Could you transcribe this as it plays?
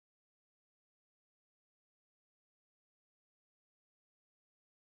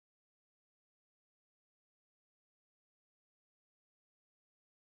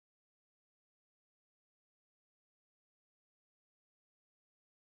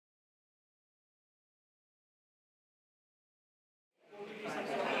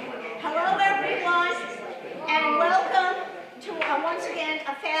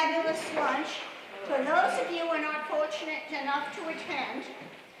fabulous lunch. For those of you who are not fortunate enough to attend,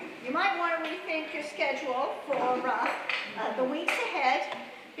 you might want to rethink your schedule for the weeks ahead,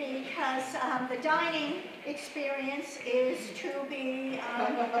 because the dining experience is to be,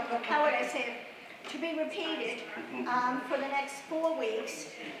 how would I say it, to be repeated for the next 4 weeks,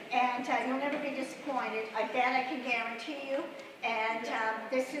 and you'll never be disappointed. That I can guarantee you. And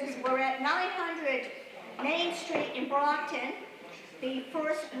we're at 900 Main Street in Brockton, the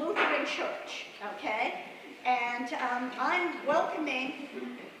First Lutheran Church, okay? And I'm welcoming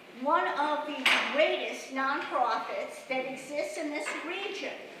one of the greatest nonprofits that exists in this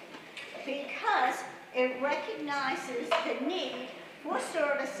region, because it recognizes the need for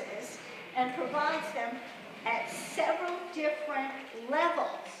services and provides them at several different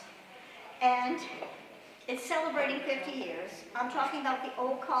levels. And it's celebrating 50 years. I'm talking about the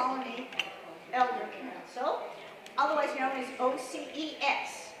Old Colony Elder Council, otherwise known as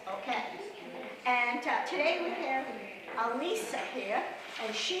OCES, okay? And today we have Alisa here,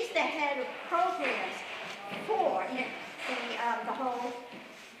 and she's the head of programs for the whole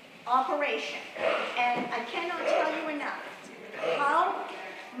operation. And I cannot tell you enough how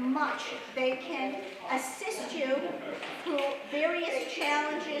much they can assist you through various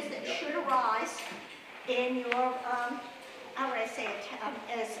challenges that should arise in your, how would I say it,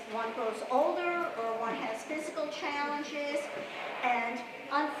 as one grows older or one has physical challenges, and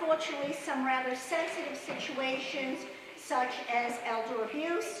unfortunately some rather sensitive situations such as elder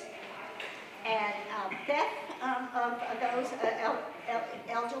abuse and death of those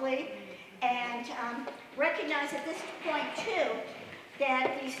elderly, and recognize at this point too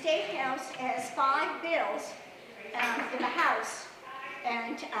that the State House has 5 bills in the House,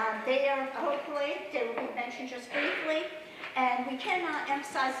 and hopefully they will be mentioned just briefly, and we cannot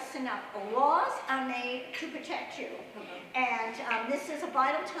emphasize this enough. Laws are made to protect you, and this is a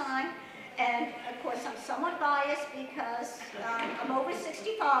vital time. And of course I'm somewhat biased because I'm over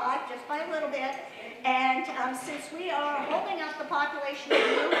 65, just by a little bit, and since we are holding up the population of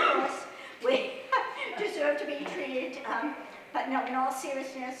you, of course, we deserve to be treated. But no, in all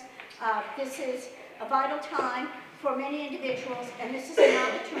seriousness, this is a vital time for many individuals, and this is an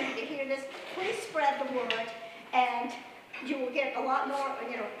opportunity to hear this. Please spread the word, and you will get a lot more,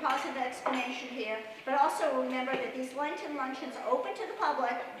 positive explanation here. But also remember that these Lenten Luncheons are open to the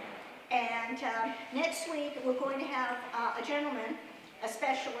public, and next week we're going to have a gentleman, a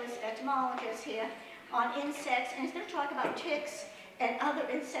specialist entomologist here, on insects, and he's going to talk about ticks and other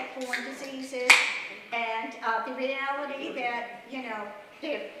insect-borne diseases, and the reality that, you have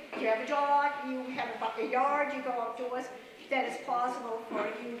a dog, you have a yard, you go outdoors, that it's plausible for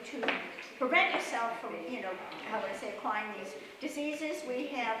you to prevent yourself from, how would I say, acquiring these diseases. We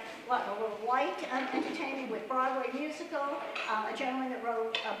have, a little light entertainment with Broadway musical, a gentleman that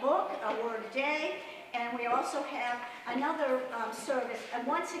wrote a book, A Word a Day, and we also have another service, and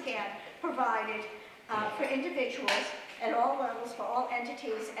once again, provided for individuals at all levels, for all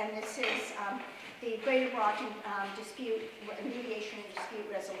entities, and this is the Greater Brockton Mediation and Dispute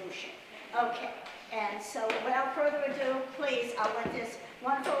Resolution. Okay, and so without further ado, please, I'll let this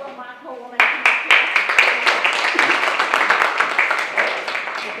wonderful, remarkable woman come up here.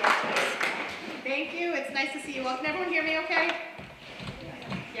 Thank you, it's nice to see you all. Can everyone hear me okay?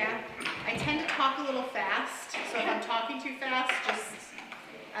 Yeah? I tend to talk a little fast, so if I'm talking too fast, just,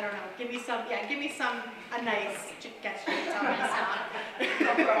 I don't know, give me a nice gesture, tell me to stop.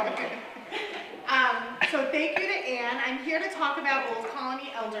 No problem. So thank you to Anne. I'm here to talk about Old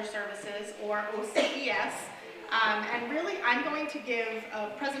Colony Elder Services, or OCES, and really I'm going to give a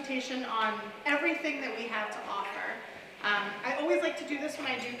presentation on everything that we have to offer. I always like to do this when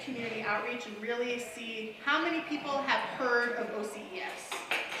I do community outreach and really see how many people have heard of OCES.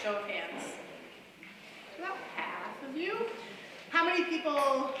 Show of hands. About half of you. How many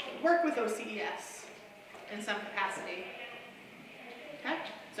people work with OCES in some capacity? Okay,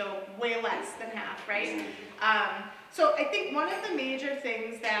 so way less than half, right? So I think one of the major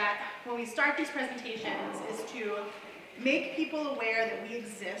things that when we start these presentations is to make people aware that we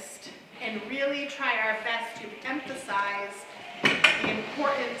exist and really try our best to emphasize the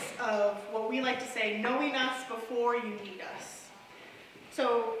importance of what we like to say, knowing us before you need us.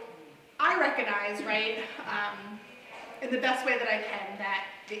 So I recognize, right, in the best way that I can, that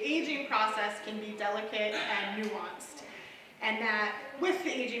the aging process can be delicate and nuanced, and that with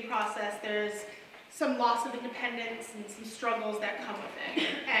the aging process there's some loss of independence and some struggles that come with it.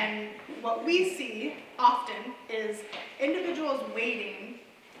 And what we see often is individuals waiting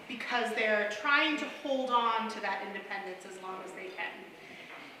because they're trying to hold on to that independence as long as they can.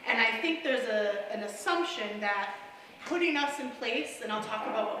 And I think there's an assumption that putting us in place, and I'll talk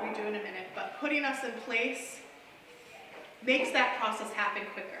about what we do in a minute, but putting us in place makes that process happen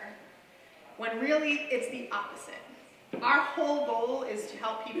quicker, when really it's the opposite. Our whole goal is to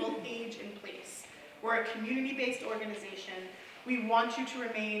help people age in place. We're a community-based organization. We want you to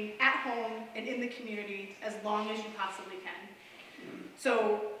remain at home and in the community as long as you possibly can.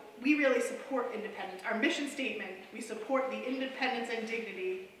 So we really support independence. Our mission statement, we support the independence and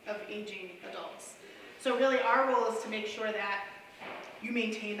dignity of aging adults. So really our role is to make sure that you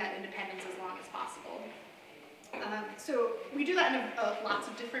maintain that independence as long as possible. So we do that in lots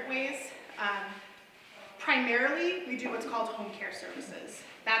of different ways. Primarily, we do what's called home care services.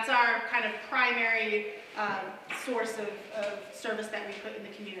 That's our kind of primary source of service that we put in the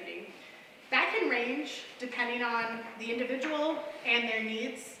community. That can range depending on the individual and their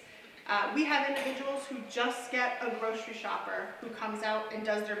needs. We have individuals who just get a grocery shopper who comes out and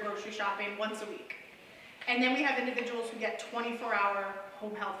does their grocery shopping once a week. And then we have individuals who get 24-hour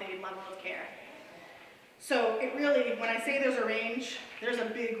home health aid level of care. So it really, when I say there's a range, there's a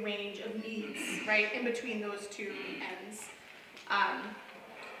big range of needs, right, in between those two ends.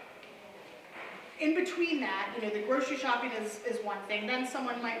 In between that, the grocery shopping is one thing. Then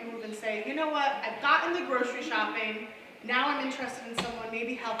someone might move and say, you know what, I've gotten the grocery shopping, now I'm interested in someone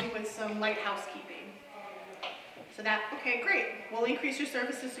maybe helping with some light housekeeping. So okay, great, we'll increase your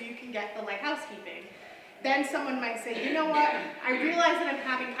services so you can get the light housekeeping. Then someone might say, you know what, I realize that I'm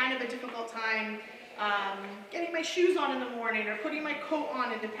having kind of a difficult time getting my shoes on in the morning or putting my coat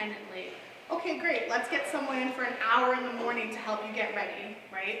on independently. Okay, great, let's get someone in for an hour in the morning to help you get ready,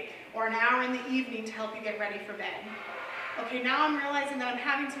 right? Or an hour in the evening to help you get ready for bed. Okay, now I'm realizing that I'm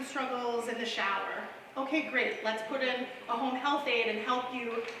having some struggles in the shower. Okay, great, let's put in a home health aide and help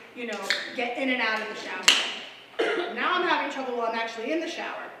you, get in and out of the shower. Now I'm having trouble while I'm actually in the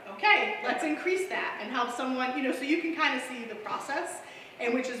shower. Okay, let's increase that and help someone, so you can kind of see the process.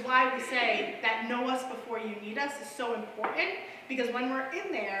 And which is why we say that know us before you need us is so important, because when we're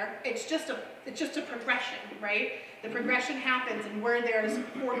in there, it's just a progression, right? The progression happens and we're there to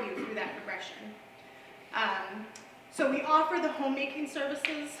support you through that progression. So we offer the homemaking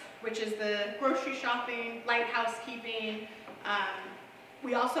services, which is the grocery shopping, light housekeeping.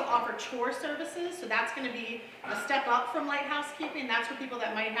 We also offer chore services, so that's going to be a step up from light housekeeping. That's for people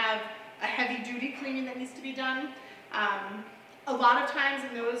that might have a heavy duty cleaning that needs to be done. A lot of times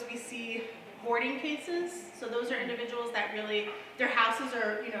in those we see hoarding cases. So those are individuals that really, their houses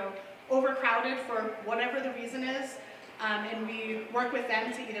are, overcrowded for whatever the reason is. And we work with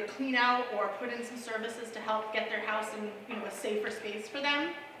them to either clean out or put in some services to help get their house in, a safer space for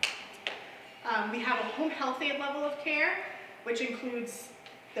them. We have a home health aid level of care, which includes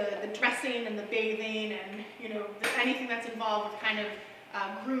the dressing and the bathing and, anything that's involved with kind of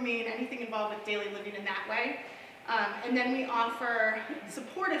grooming, anything involved with daily living in that way. And then we offer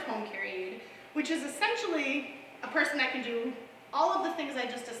supportive home care aid, which is essentially a person that can do all of the things I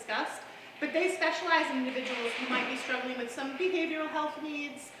just discussed, but they specialize in individuals who might be struggling with some behavioral health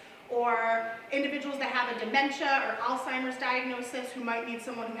needs, or individuals that have a dementia or Alzheimer's diagnosis who might need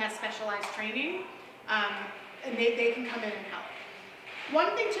someone who has specialized training, and they can come in and help.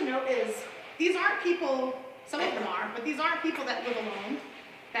 One thing to note is these aren't people, some of them are, but these aren't people that live alone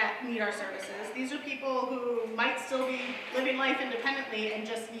that need our services. These are people who might still be living life independently and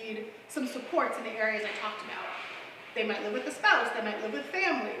just need some supports in the areas I talked about. They might live with a spouse, they might live with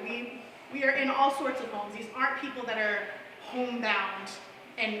family. We are in all sorts of homes. These aren't people that are homebound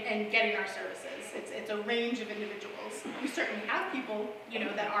and getting our services. It's a range of individuals. We certainly have people,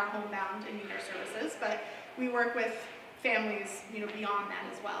 that are homebound and need our services, but we work with families, beyond that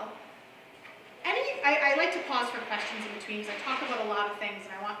as well. I like to pause for questions in between because I talk about a lot of things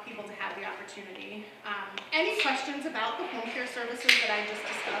and I want people to have the opportunity. Any questions about the home care services that I just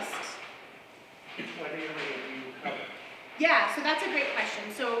discussed? What area do you cover? Yeah, so that's a great question.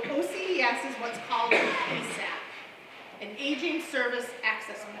 So OCES is what's called an ASAP, an Aging Service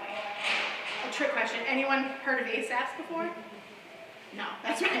Access Point. A trick question. Anyone heard of ASAPs before? No,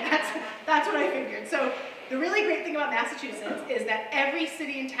 that's right. That's what I figured. So the really great thing about Massachusetts is that every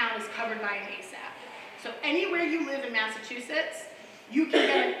city and town is covered by an ASAP. So anywhere you live in Massachusetts, you can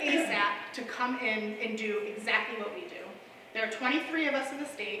get an ASAP to come in and do exactly what we do. There are 23 of us in the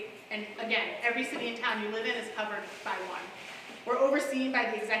state, and again, every city and town you live in is covered by one. We're overseen by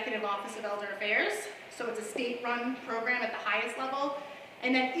the Executive Office of Elder Affairs, so it's a state-run program at the highest level,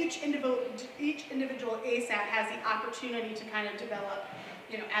 and then each individual ASAP has the opportunity to kind of develop,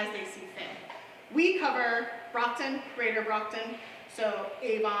 as they see fit. We cover Brockton, Greater Brockton, so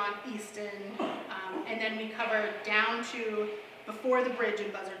Avon, Easton, and then we cover down to before the bridge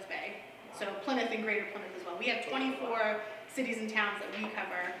in Buzzards Bay. So Plymouth and Greater Plymouth as well. We have 24 cities and towns that we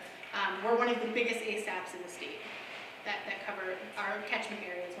cover. We're one of the biggest ASAPs in the state that cover our catchment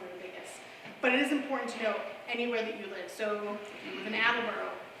area is one of the biggest. But it is important to know anywhere that you live. So if you live in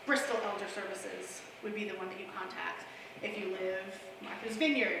Attleboro, Bristol Elder Services would be the one that you contact. If you live Martha's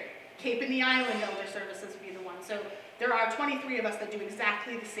Vineyard, Cape and the Island Elder Services would be the one. So there are 23 of us that do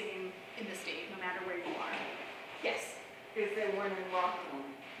exactly the same in the state, no matter where you are. Yes? Is there one in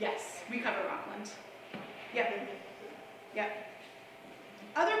Rockland? Yes, we cover Rockland. Yep. Yep.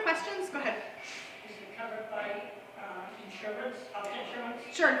 Other questions? Go ahead. Is it covered by insurance, health insurance?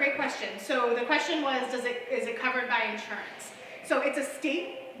 Sure, great question. So the question was, is it covered by insurance? So it's a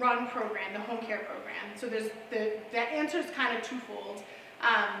state-run program, the home care program. So that answer is kind of twofold.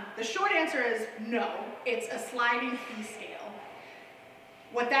 The short answer is no. It's a sliding fee scale.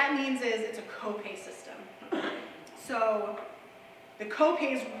 What that means is it's a copay system. So the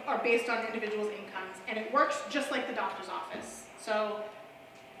copays are based on individuals' incomes, and it works just like the doctor's office. So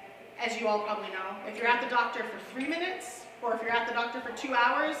as you all probably know, if you're at the doctor for 3 minutes, or if you're at the doctor for 2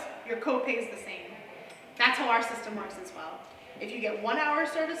 hours, your copay is the same. That's how our system works as well. If you get 1 hour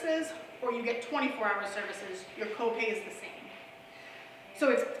services, or you get 24-hour services, your copay is the same. So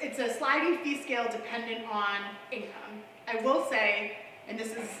it's a sliding fee scale dependent on income. I will say, and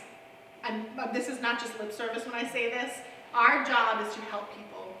this is not just lip service when I say this, our job is to help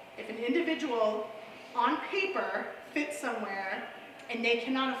people. If an individual on paper fits somewhere and they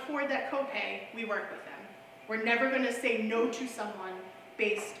cannot afford that copay, we work with them. We're never going to say no to someone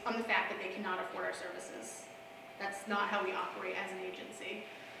based on the fact that they cannot afford our services. That's not how we operate as an agency.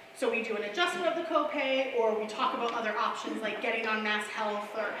 So we do an adjustment of the copay, or we talk about other options like getting on Mass Health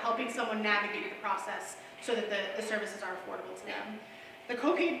or helping someone navigate the process so that the services are affordable to them. The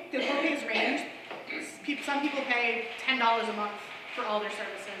copays range. Some people pay $10 a month for all their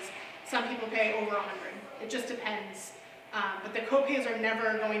services. Some people pay over $100. It just depends. But the copays are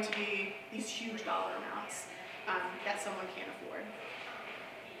never going to be these huge dollar amounts that someone can't afford.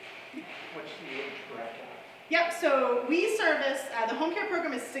 What's the age bracket? Yep, so we service, the home care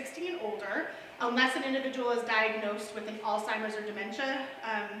program is 60 and older. Unless an individual is diagnosed with an Alzheimer's or dementia,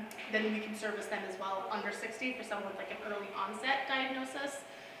 then we can service them as well under 60 for someone with like an early onset diagnosis.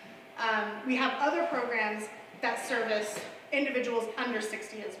 We have other programs that service individuals under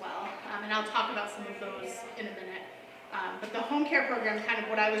 60 as well, and I'll talk about some of those in a minute. But the home care program, kind of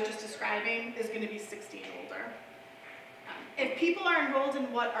what I was just describing, is going to be 60 and older. If people are enrolled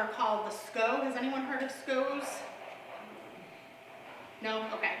in what are called the SCO, has anyone heard of SCOs? No?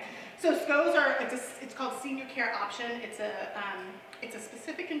 Okay. So SCOs are, it's called Senior Care Option. It's a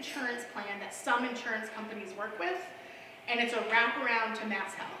specific insurance plan that some insurance companies work with, and it's a wraparound to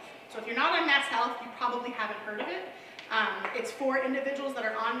Mass Health. So if you're not on Mass Health, you probably haven't heard of it. It's for individuals that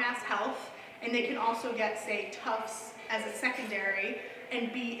are on Mass Health, and they can also get, say, Tufts as a secondary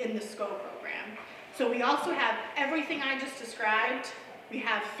and be in the SCO program. So we also have everything I just described, we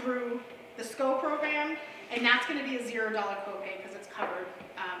have through the SCO program, and that's going to be a $0 copay because it's covered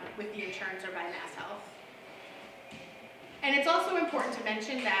with the insurance or by Mass Health. And it's also important to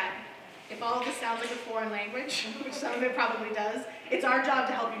mention that if all of this sounds like a foreign language, which some of it probably does, it's our job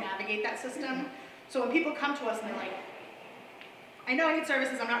to help you navigate that system. So when people come to us and they're like, I know I need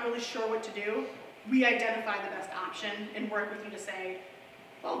services, I'm not really sure what to do, we identify the best option and work with you to say,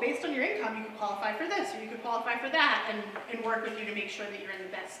 well, based on your income, you could qualify for this, or you could qualify for that, and work with you to make sure that you're in the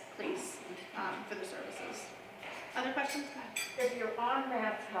best place for the services. Other questions? If you're on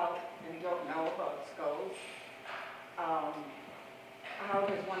Mass Health and you don't know about SCOs, how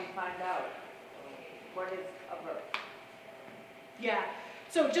does one find out what is covered? Yeah,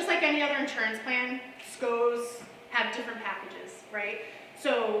 so just like any other insurance plan, SCOs have different packages, right?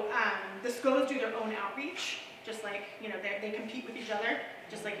 So the SCOs do their own outreach, just like, you know, they compete with each other,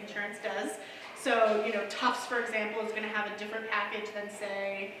 just like insurance does. So, you know, Tufts, for example, is going to have a different package than,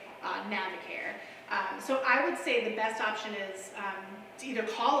 say, Navicare. So I would say the best option is to either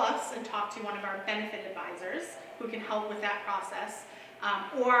call us and talk to one of our benefit advisors who can help with that process,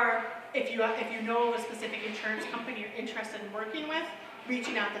 or if you know of a specific insurance company you're interested in working with,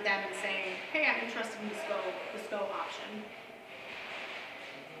 reaching out to them and saying, hey, I'm interested in the SCO option.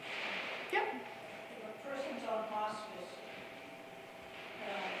 Yep. If a person's on hospice,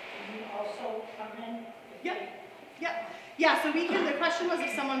 can you also come in? Yep. Yeah, so we can, the question was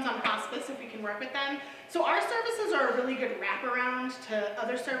if someone's on hospice, if we can work with them. So our services are a really good wraparound to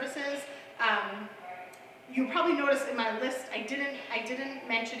other services. You probably noticed in my list, I didn't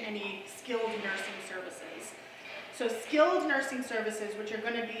mention any skilled nursing services. So skilled nursing services, which are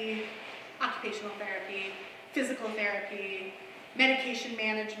going to be occupational therapy, physical therapy, medication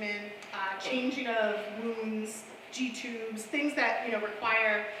management, changing of wounds, G-tubes, things that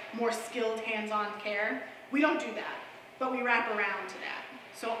require more skilled hands-on care. We don't do that, but we wrap around to that.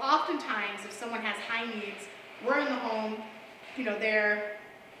 So oftentimes, if someone has high needs, we're in the home, they're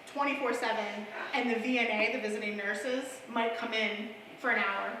 24/7, and the VNA, the visiting nurses, might come in for an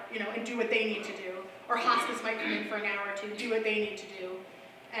hour, and do what they need to do. Or hospice might come in for an hour or two, do what they need to do,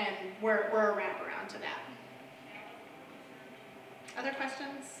 and we're a wraparound to that. Other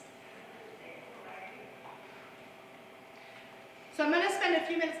questions? So I'm going to spend a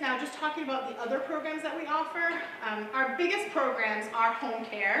few minutes now just talking about the other programs that we offer. Our biggest programs are home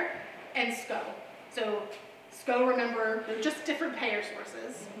care and SCO. So SCO, remember, they're just different payer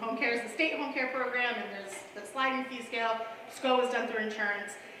sources. Home care is the state home care program, and there's the sliding fee scale. SCO is done through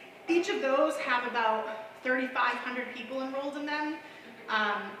insurance. Each of those have about 3,500 people enrolled in them.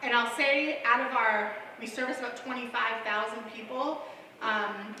 And I'll say we service about 25,000 people.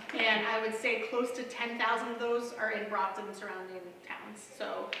 And I would say close to 10,000 of those are in Brockton and surrounding towns.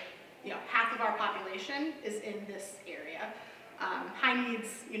 So, half of our population is in this area. High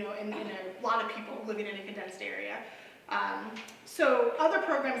needs, and a lot of people living in a condensed area. So other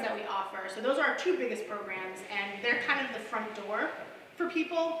programs that we offer, so those are our two biggest programs, and they're kind of the front door for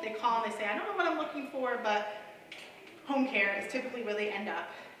people. They call and they say, I don't know what I'm looking for, but home care is typically where they end up.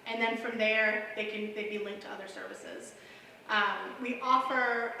 And then from there, they'd be linked to other services. We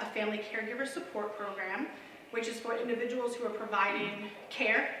offer a family caregiver support program, which is for individuals who are providing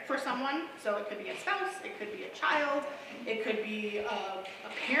care for someone. So it could be a spouse, it could be a child, it could be a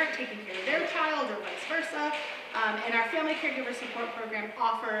parent taking care of their child, or vice versa. And our family caregiver support program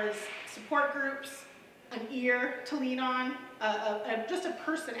offers support groups, an ear to lean on, just a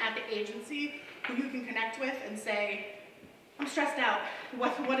person at the agency who you can connect with and say, I'm stressed out,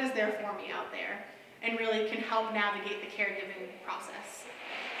 what is there for me out there? And really can help navigate the caregiving process.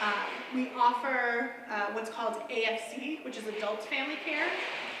 We offer what's called AFC, which is Adult Family Care.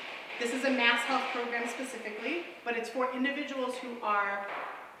 This is a mass health program specifically, but it's for individuals who are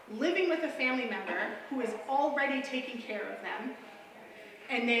living with a family member who is already taking care of them,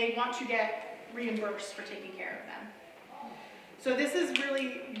 and they want to get reimbursed for taking care of them. So this is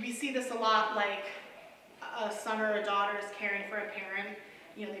really, we see this a lot like a son or a daughter is caring for a parent.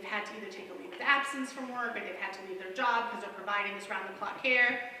 They've had to either take a leave of absence from work, or they've had to leave their job because they're providing this round-the-clock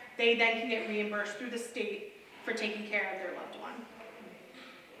care. They then can get reimbursed through the state for taking care of their loved one.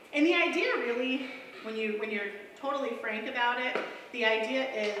 And the idea really, when you're totally frank about it, the idea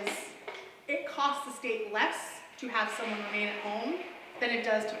is it costs the state less to have someone remain at home than it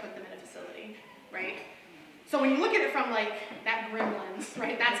does to put them in a facility, right? So when you look at it from like that grim lens,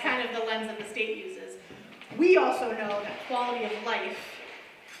 right, that's kind of the lens that the state uses. We also know that quality of life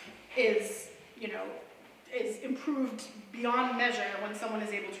is improved beyond measure when someone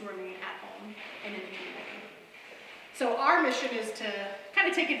is able to remain at home and in the community. So our mission is to kind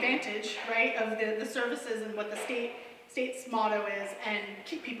of take advantage, right, of the services and what the state's motto is, and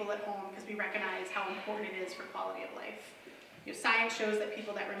keep people at home because we recognize how important it is for quality of life. Science shows that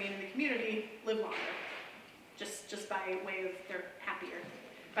people that remain in the community live longer, just by way of they're happier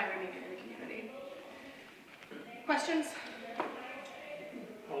by remaining in the community. Questions?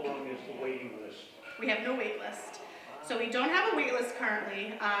 How long is the waiting list? We have no wait list. So we don't have a wait list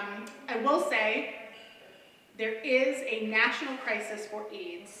currently. I will say there is a national crisis for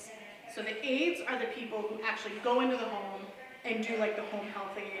AIDS. So the AIDS are the people who actually go into the home and do like the home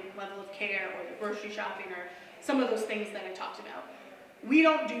health aid level of care, or the grocery shopping, or some of those things that I talked about. We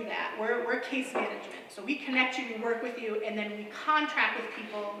don't do that. We're case management. So we connect you, we work with you, and then we contract with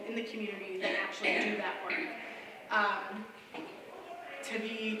people in the community that actually do that work. To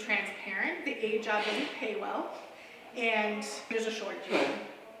be transparent, the aid job doesn't pay well, and there's a shortage of them.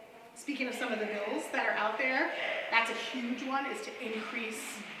 Speaking of some of the bills that are out there, that's a huge one, is to increase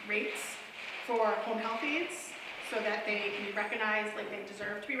rates for home health aides so that they can be recognized like they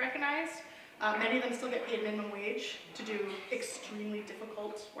deserve to be recognized. Many of them still get paid minimum wage to do extremely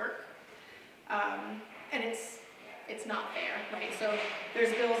difficult work, and it's not fair, right? So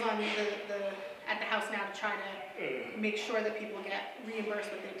there's bills on at the House now to try to make sure that people get reimbursed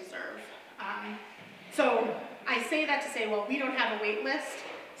what they deserve. So I say that to say, well, we don't have a wait list.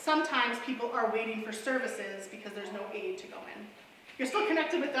 Sometimes people are waiting for services because there's no aid to go in. You're still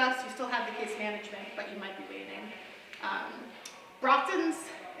connected with us, you still have the case management, but you might be waiting. Brockton's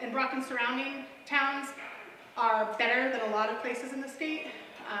and Brockton surrounding towns are better than a lot of places in the state.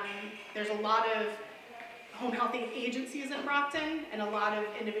 There's a lot of home health aid agencies in Brockton, and a lot of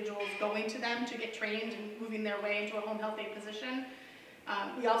individuals going to them to get trained and moving their way into a home health aid position.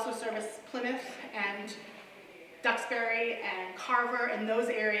 We also service Plymouth and Duxbury and Carver, and those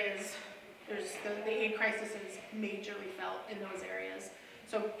areas, there's the aid crisis is majorly felt in those areas.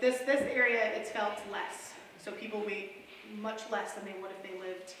 So this area, it's felt less. So people wait much less than they would if they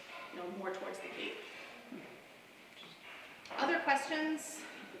lived, more towards the Cape. Other questions?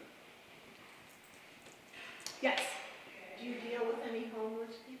 Yes? Do you deal with any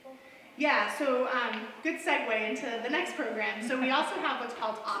homeless people? Yeah, so good segue into the next program. So we also have what's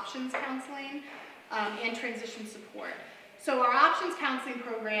called options counseling and transition support. So our options counseling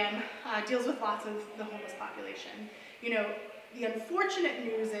program deals with lots of the homeless population. The unfortunate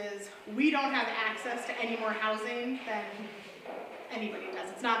news is we don't have access to any more housing than anybody does.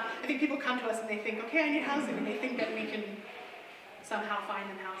 It's not, I think people come to us and they think, okay, I need housing, and they think that we can somehow find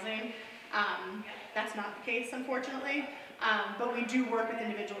them housing. That's not the case, unfortunately. But we do work with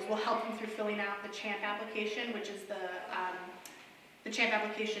individuals. We'll help them through filling out the CHAMP application, which is the CHAMP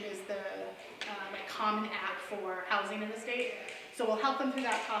application is the common app for housing in the state. So we'll help them through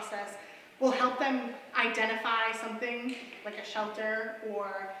that process. We'll help them identify something like a shelter,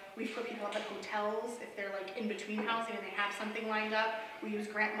 or we've put people up at hotels if they're in between housing and they have something lined up. We use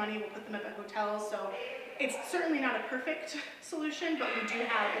grant money, we'll put them up at hotels. So it's certainly not a perfect solution, but we do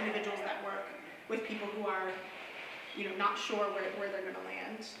have individuals that work with people who are not sure where they're going to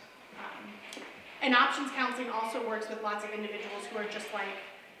land. And options counseling also works with lots of individuals who are just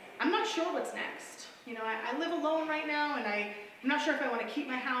I'm not sure what's next. I live alone right now, and I'm not sure if I want to keep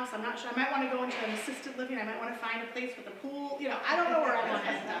my house. I'm not sure. I might want to go into an assisted living. I might want to find a place with a pool. I don't know where I want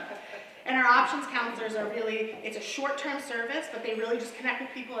to end up. And our options counselors are really, it's a short-term service, but they really just connect with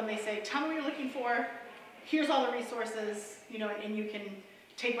people and they say, tell me what you're looking for. Here's all the resources, and you can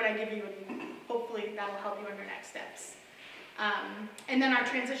take what I give you, and hopefully that'll help you on your next steps. And then our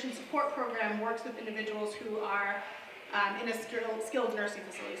transition support program works with individuals who are in a skilled nursing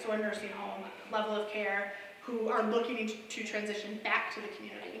facility, so a nursing home level of care, who are looking to transition back to the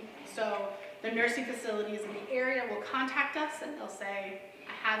community. So the nursing facilities in the area will contact us and they'll say,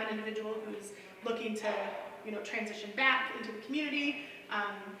 I have an individual who's looking to transition back into the community.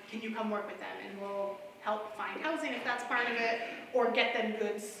 Can you come work with them? And we'll help find housing if that's part of it, or get them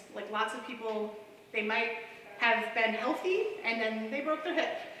goods. Lots of people, they might have been healthy and then they broke their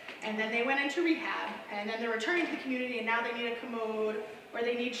hip and then they went into rehab and then they're returning to the community and now they need a commode, or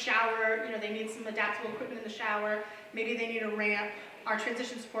they need shower, they need some adaptable equipment in the shower, maybe they need a ramp. Our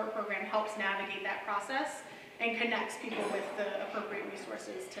transition support program helps navigate that process and connects people with the appropriate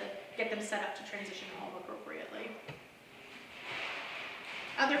resources to get them set up to transition home appropriately.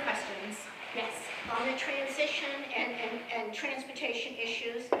 Other questions? Yes? On the transition and transportation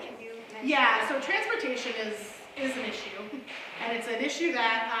issues, can you mention? Yeah, so transportation is an issue, and it's an issue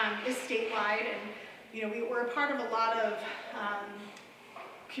that is statewide, and we're a part of a lot of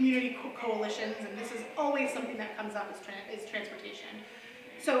community coalitions, and this is always something that comes up is transportation.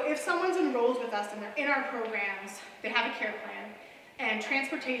 So if someone's enrolled with us and they're in our programs, they have a care plan, and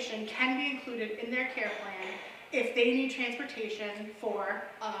transportation can be included in their care plan if they need transportation for,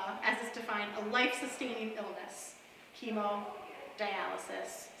 as is defined, a life-sustaining illness, chemo,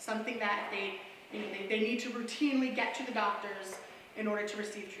 dialysis, something that they need to routinely get to the doctors in order to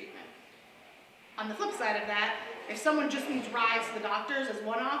receive treatment. On the flip side of that, if someone just needs rides to the doctors as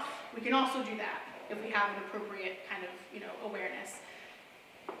one-off, we can also do that if we have an appropriate kind of awareness.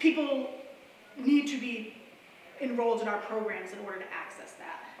 People need to be enrolled in our programs in order to access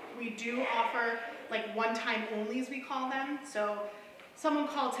that. We do offer one-time onlys, we call them. So someone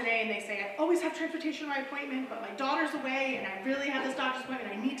called today and they say, I always have transportation to my appointment, but my daughter's away and I really have this doctor's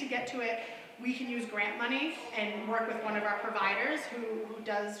appointment, I need to get to it. We can use grant money and work with one of our providers who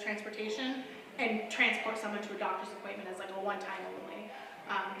does transportation and transport someone to a doctor's appointment as a one-time only.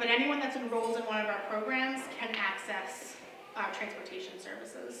 But anyone that's enrolled in one of our programs can access our transportation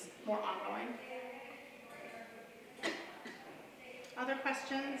services more ongoing. Other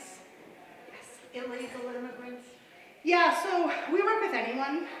questions? Yes. Illegal immigrants? Yeah, so we work with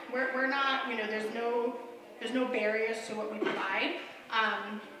anyone. We're not, there's no barriers to what we provide.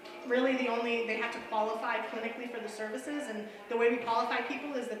 Really they have to qualify clinically for the services, and the way we qualify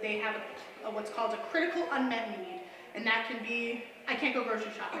people is that they have what's called a critical unmet need, and that can be, I can't go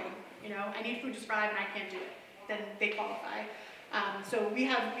grocery shopping, I need food to survive and I can't do it, then they qualify. So we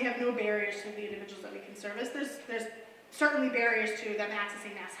have no barriers to the individuals that we can service. There's certainly barriers to them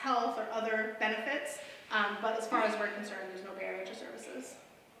accessing mass health or other benefits, but as far as we're concerned, there's no barrier to services.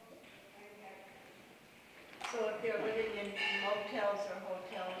 So if they're living in motels or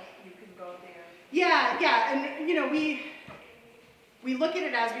hotels, you can go there? Yeah, and we look at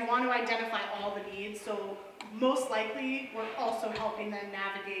it as we want to identify all the needs, so most likely we're also helping them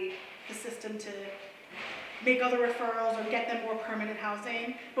navigate the system to make other referrals or get them more permanent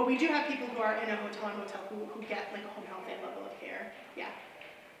housing. But we do have people who are in a hotel or motel who get like a home health aide level of care. Yeah.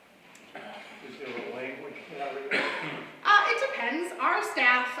 Is there a language barrier? It depends. Our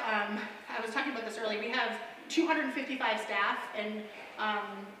staff, I was talking about this earlier, we have 255 staff, and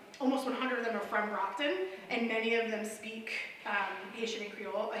almost 100 of them are from Brockton, and many of them speak Haitian and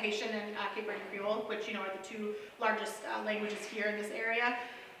Creole, Haitian and Cape Verdean Creole, which are the two largest languages here in this area.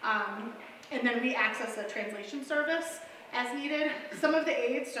 And then we access a translation service as needed. Some of the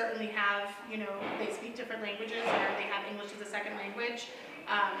aides certainly have, they speak different languages, or they have English as a second language.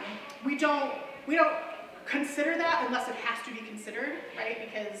 We don't consider that unless it has to be considered, right?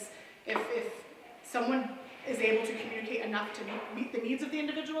 Because if someone is able to communicate enough to meet the needs of the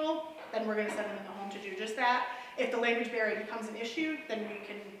individual, then we're going to send them in the home to do just that. If the language barrier becomes an issue, then we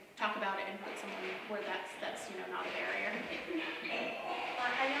can talk about it and put someone where that's not a barrier.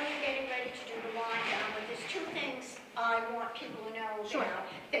 I know you're getting ready to do the wind down, but there's two things I want people to know Sure. now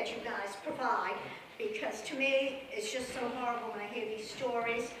that you guys provide, because to me, it's just so horrible when I hear these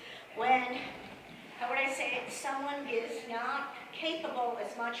stories when, how would I say it, someone is not capable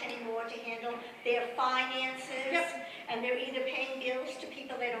as much anymore to handle their finances, Yep. and they're either paying bills to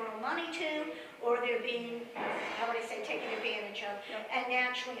people they don't owe money to, or they're being, how would I say, taken advantage of. Yep. And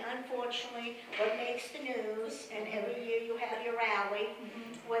naturally, unfortunately, what makes the news, and every year you have your rally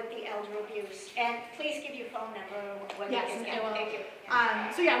with the elder abuse. And please give your phone number when Yes, you I get will. Thank you.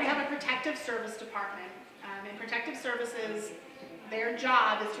 So yeah, we have a protective service department. And protective services, their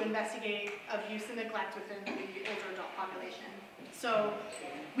job is to investigate abuse and neglect within the older adult population. So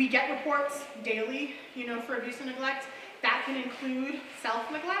we get reports daily, for abuse and neglect. That can include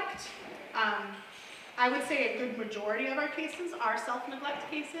self-neglect. I would say a good majority of our cases are self-neglect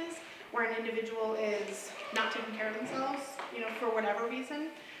cases where an individual is not taking care of themselves, for whatever reason.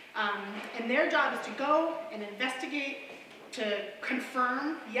 And their job is to go and investigate, to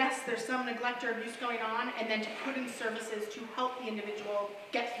confirm, yes, there's some neglect or abuse going on, and then to put in services to help the individual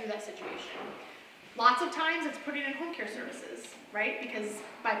get through that situation. Lots of times it's putting in home care services, right? Because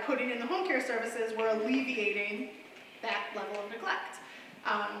by putting in the home care services, we're alleviating that level of neglect.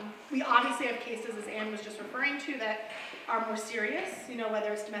 We obviously have cases, as Anne was just referring to, that are more serious,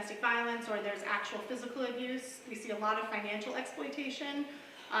 whether it's domestic violence or there's actual physical abuse. We see a lot of financial exploitation.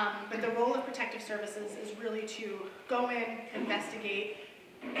 But the role of protective services is really to go in, investigate,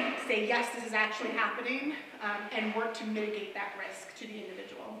 say, yes, this is actually happening, and work to mitigate that risk to the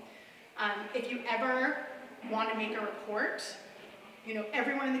individual. If you ever want to make a report,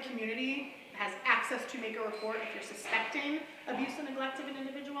 everyone in the community has access to make a report. If you're suspecting abuse and neglect of an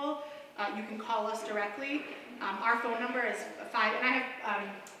individual, you can call us directly. Our phone number is 5, and I have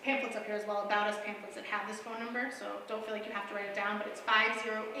pamphlets up here as well, about us pamphlets that have this phone number, so don't feel like you have to write it down, but it's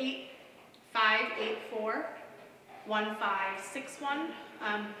 508-584-1561.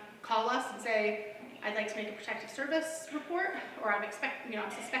 Call us and say, I'd like to make a protective service report, or I'm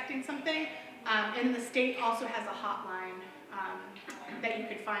suspecting something. And the state also has a hotline that you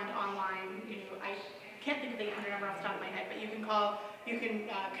could find online. I can't think of the 800 number off the top of my head, but you can call, you can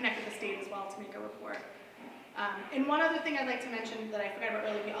connect with the state as well to make a report. And one other thing I'd like to mention that I forgot about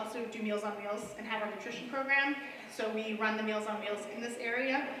earlier, we also do Meals on Wheels and have our nutrition program. So we run the Meals on Wheels in this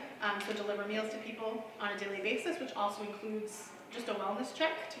area, so deliver meals to people on a daily basis, which also includes just a wellness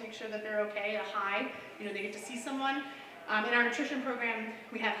check to make sure that they're okay, a high, they get to see someone. In our nutrition program,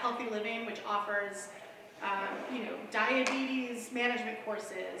 we have Healthy Living, which offers diabetes management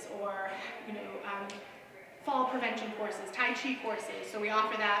courses, or fall prevention courses, Tai Chi courses. So we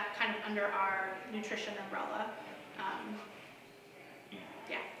offer that kind of under our nutrition umbrella.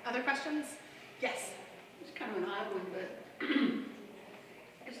 Yeah, other questions? Yes? It's kind of an odd one, but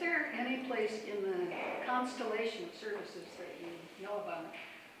is there any place in the constellation of services that you know about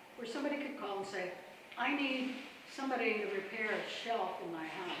where somebody could call and say, I need somebody to repair a shelf in my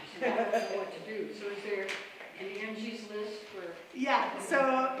house and I don't know what to do? So is there an Angie's List for? So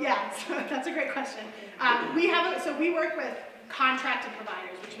that's a great question. We work with contracted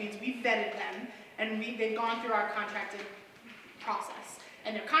providers, which means we've vetted them and they've gone through our contracted process.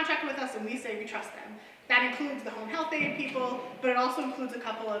 And they're contracted with us and we say we trust them. That includes the home health aid people, but it also includes a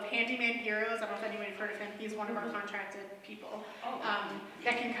couple of handyman heroes. I don't know if anybody's heard of him. He's one of our contracted people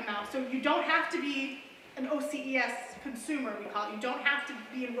that can come out. So you don't have to be an OCES consumer, we call it. You don't have to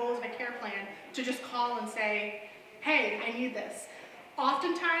be enrolled in a care plan to just call and say, hey, I need this.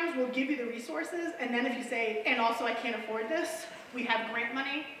 Oftentimes, we'll give you the resources, and then if you say, and also I can't afford this, we have grant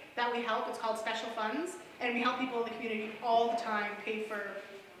money that we help. It's called special funds, and we help people in the community all the time pay for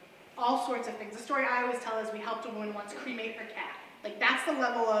all sorts of things. The story I always tell is we helped a woman once cremate her cat. Like, that's the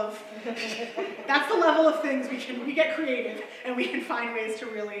level of things we get creative and we can find ways to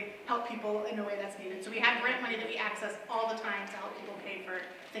really help people in a way that's needed. So we have grant money that we access all the time to help people pay for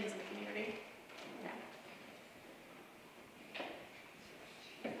things in the community.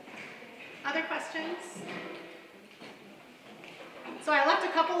 Other questions? So I left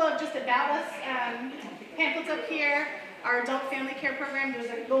a couple of just about us pamphlets up here. Our adult family care program, there's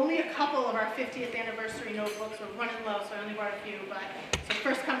only a couple of our 50th anniversary notebooks. We're running low, so I only brought a few, but so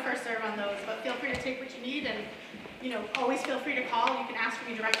first come, first serve on those. But feel free to take what you need, and always feel free to call. You can ask for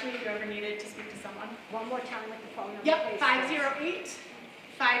me directly if you ever needed to speak to someone. One more time with the phone number. Yep, please.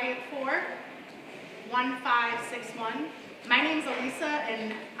 508-584-1561. My name's Alisa,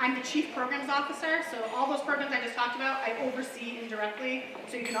 and I'm the Chief Programs Officer, so all those programs I just talked about, I oversee indirectly.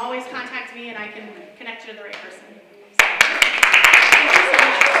 So you can always contact me, and I can connect you to the right person.